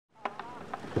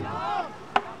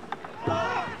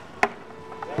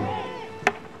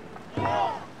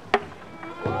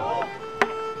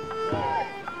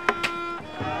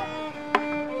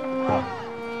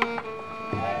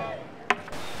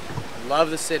Love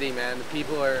the city, man. The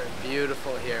people are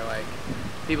beautiful here. Like,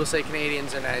 people say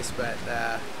Canadians are nice, but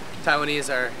Taiwanese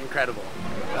are incredible.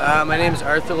 My name is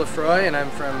Arthur Lefroy, and I'm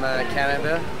from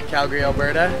Canada, Calgary,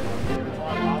 Alberta.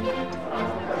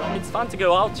 It's fun to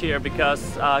go out here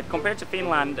because compared to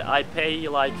Finland, I pay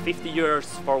like 50 euros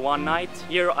for one night.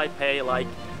 Here I pay like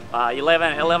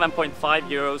 11.5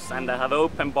 euros, and I have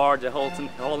open bar the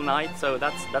whole night, so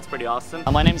that's pretty awesome.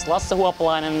 My name is Lasse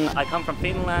Huopalainen. I come from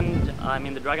Finland. I'm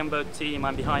in the Dragon Boat team.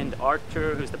 I'm behind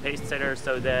Arthur, who's the pace setter,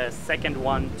 so the second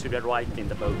one to the right in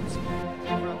the boat.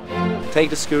 Take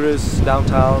the scooters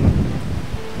downtown,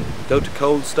 go to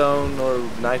Cold Stone or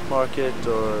Night Market,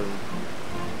 or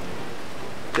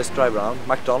just drive around.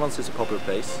 McDonald's is a popular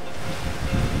place.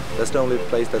 That's the only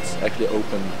place that's actually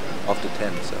open after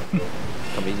 10, so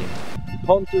convenient.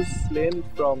 Pontus Lind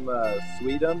from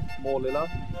Sweden, Målilla.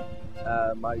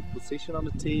 My position on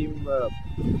the team,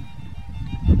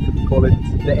 call it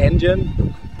the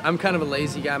engine. I'm kind of a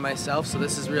lazy guy myself, so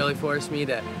this has really forced me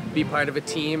to be part of a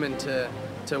team and to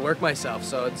work myself,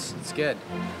 so it's good.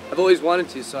 I've always wanted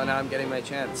to, so now I'm getting my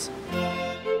chance.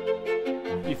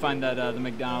 You find that the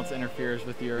McDonald's interferes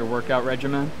with your workout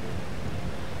regimen?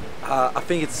 I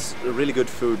think it's a really good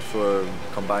food for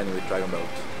combining with Dragon Boat.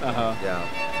 Yeah.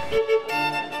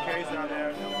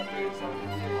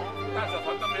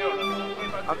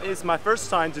 It's my first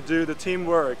time to do the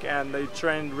teamwork, and they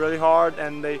train really hard,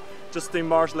 and they just in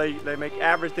March they make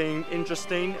everything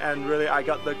interesting, and really I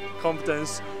got the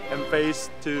confidence and faith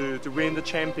to win the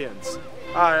champions.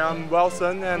 Hi, I'm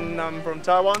Wilson, and I'm from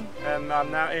Taiwan, and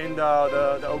I'm now in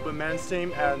the open men's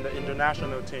team and the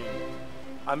international team.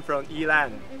 I'm from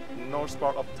Yilan, north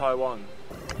part of Taiwan.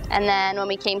 And then when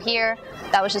we came here,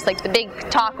 that was just like the big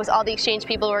talk was all the exchange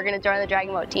people who were going to join the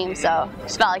Dragon Boat team, so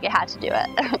just felt like I had to do it.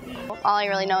 All I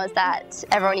really know is that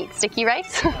everyone eats sticky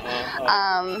rice.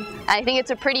 I think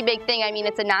it's a pretty big thing. I mean,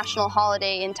 it's a national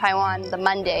holiday in Taiwan, the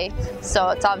Monday, so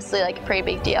it's obviously like a pretty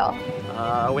big deal.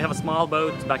 We have a small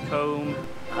boat back home.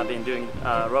 I've been doing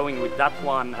rowing with that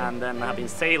one, and then I've been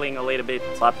sailing a little bit,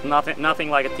 but nothing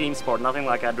like a team sport, nothing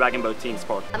like a Dragon Boat team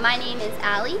sport. My name is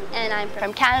Ali, and I'm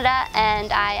from Canada,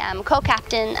 and I am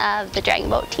co-captain of the Dragon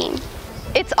Boat team.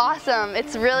 It's awesome.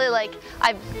 It's really like,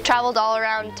 I've traveled all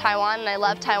around Taiwan, and I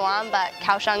love Taiwan, but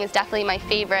Kaohsiung is definitely my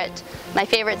favorite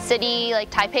city.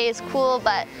 Like, Taipei is cool,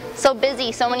 but so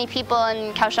busy, so many people,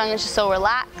 and Kaohsiung is just so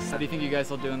relaxed. How do you think you guys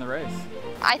will do in the race?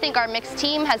 I think our mixed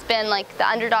team has been like the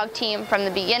underdog team from the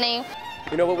beginning.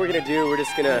 You know what we're gonna do? We're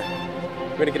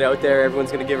gonna get out there.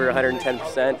 Everyone's gonna give her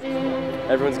 110%.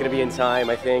 Everyone's gonna be in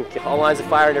time, I think. All lines of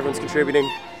fire and everyone's contributing.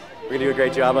 We're gonna do a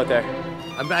great job out there.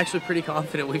 I'm actually pretty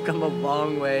confident. We've come a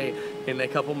long way in a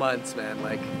couple months, man.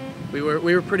 Like, we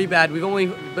were pretty bad. We've only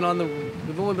been on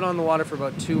the water for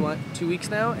about two weeks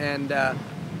now, and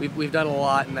we've done a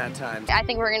lot in that time. I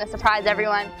think we're going to surprise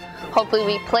everyone. Hopefully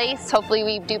we place, hopefully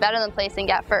we do better than place and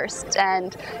get first.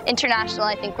 And international,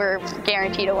 I think we're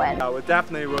guaranteed to win. We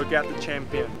definitely will get the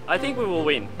champion. I think we will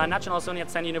win. National Sun-Yat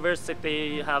Sen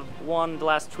University have won the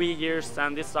last 3 years,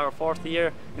 and this is our 4th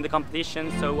year in the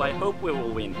competition, so I hope we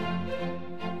will win.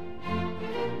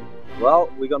 Well,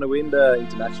 we're gonna win the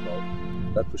international,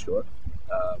 that's for sure.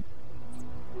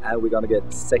 And we're gonna get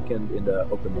second in the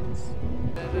open ones.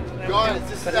 Guys,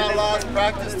 this is our last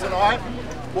practice tonight.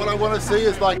 What I want to see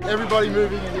is like everybody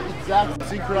moving in exact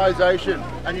synchronization,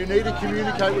 and you need to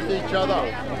communicate with each other.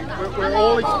 We're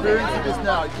all experiencing this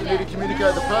now. You need to communicate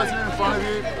with the person in front of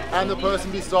you and the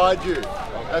person beside you.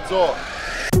 That's all.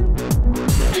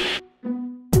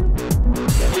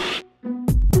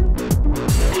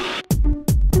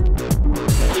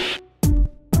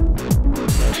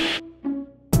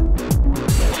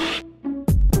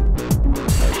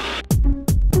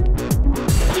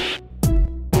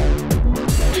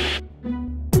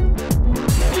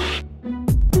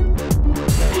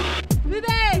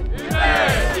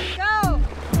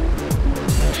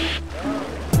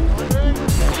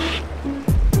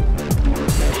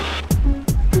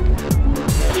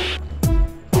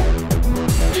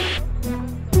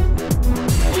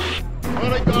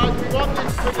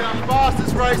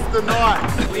 Fastest race of the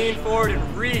night. Lean forward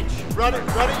and reach. Ruddick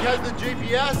has the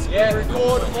GPS. Yeah. We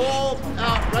record all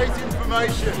our race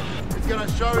information. It's going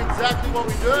to show exactly what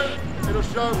we do. It'll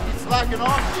show if we slacken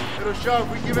off. It'll show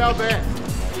if we give our best.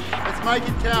 Let's make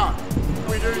it count.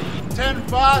 We do 10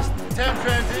 fast, 10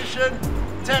 transition,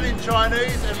 10 in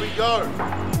Chinese, and we go.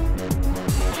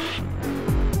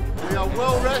 We are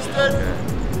well rested.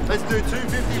 Let's do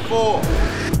 254.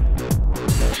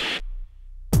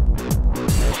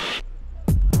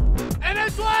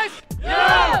 NSYSU!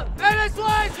 Yeah!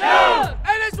 NSYSU! Yeah!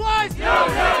 NSYSU!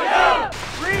 Yeah!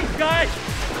 Breathe, guys!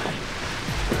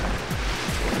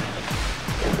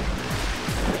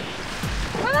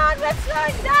 Come on, let's slow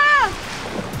it down!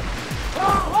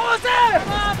 Almost there!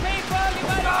 Come on, people, you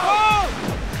gotta go!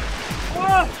 Come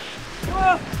on,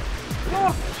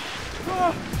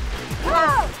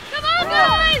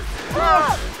 guys!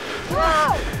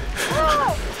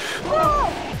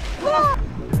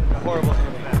 Horrible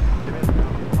thing with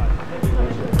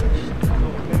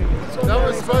That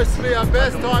was supposed to be our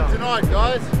best time tonight,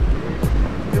 guys.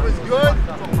 It was good.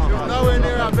 It was nowhere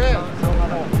near our best.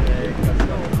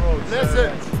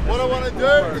 Listen, what I want to do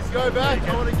is go back.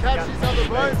 I want to catch these other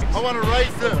boats. I want to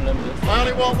race them. I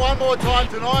only want one more time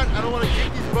tonight, and I want to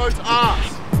kick these boats'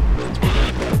 ass.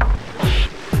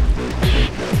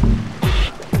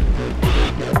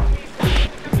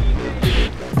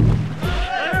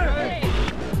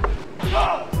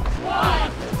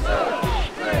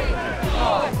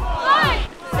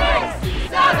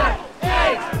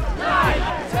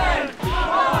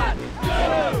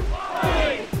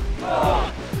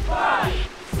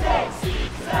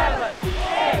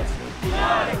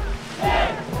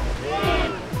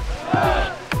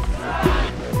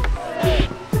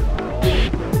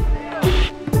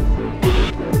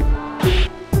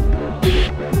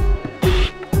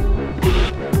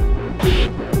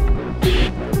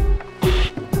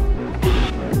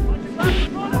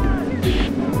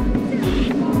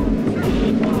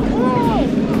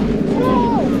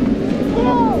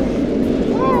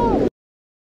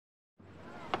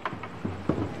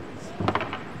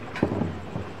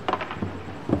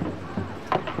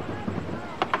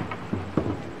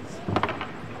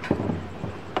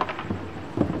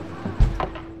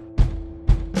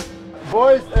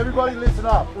 Boys, everybody listen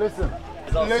up, listen.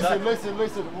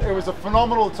 Listen. It was a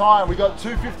phenomenal time. We got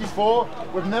 254.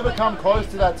 We've never come close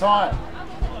to that time.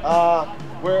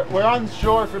 We're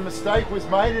unsure if a mistake was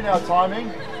made in our timing.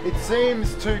 It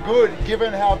seems too good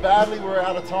given how badly we're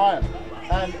out of time.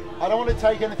 And I don't want to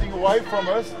take anything away from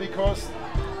us because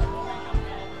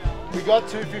we got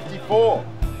 254.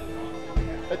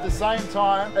 At the same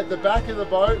time, at the back of the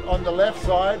boat on the left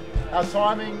side, our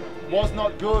timing was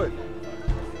not good.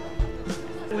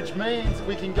 Which means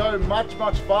we can go much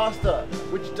faster,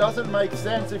 which doesn't make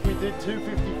sense if we did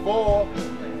 254.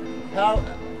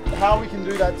 How we can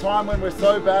do that time when we're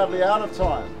so badly out of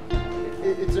time.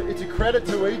 It's a credit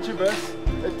to each of us.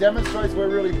 It demonstrates we're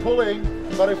really pulling,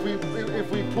 but if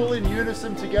we pull in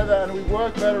unison together and we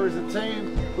work better as a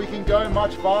team, we can go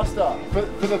much faster.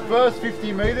 For the first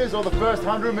 50 meters or the first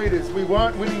 100 meters, we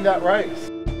weren't winning that race.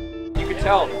 You can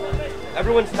tell.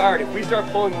 Everyone's tired. If we start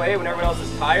pulling away when everyone else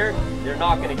is tired, they're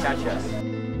not going to catch us.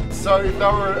 So if they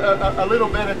were a little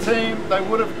better team, they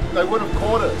would have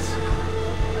caught us.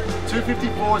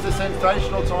 254 is a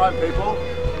sensational time, people.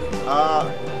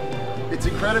 It's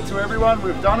a credit to everyone.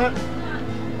 We've done it.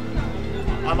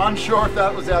 I'm unsure if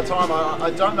that was our time.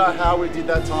 I don't know how we did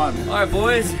that time. All right,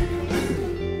 boys.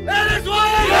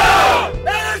 NSYSU!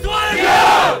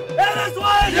 NSYSU!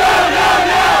 NSYSU!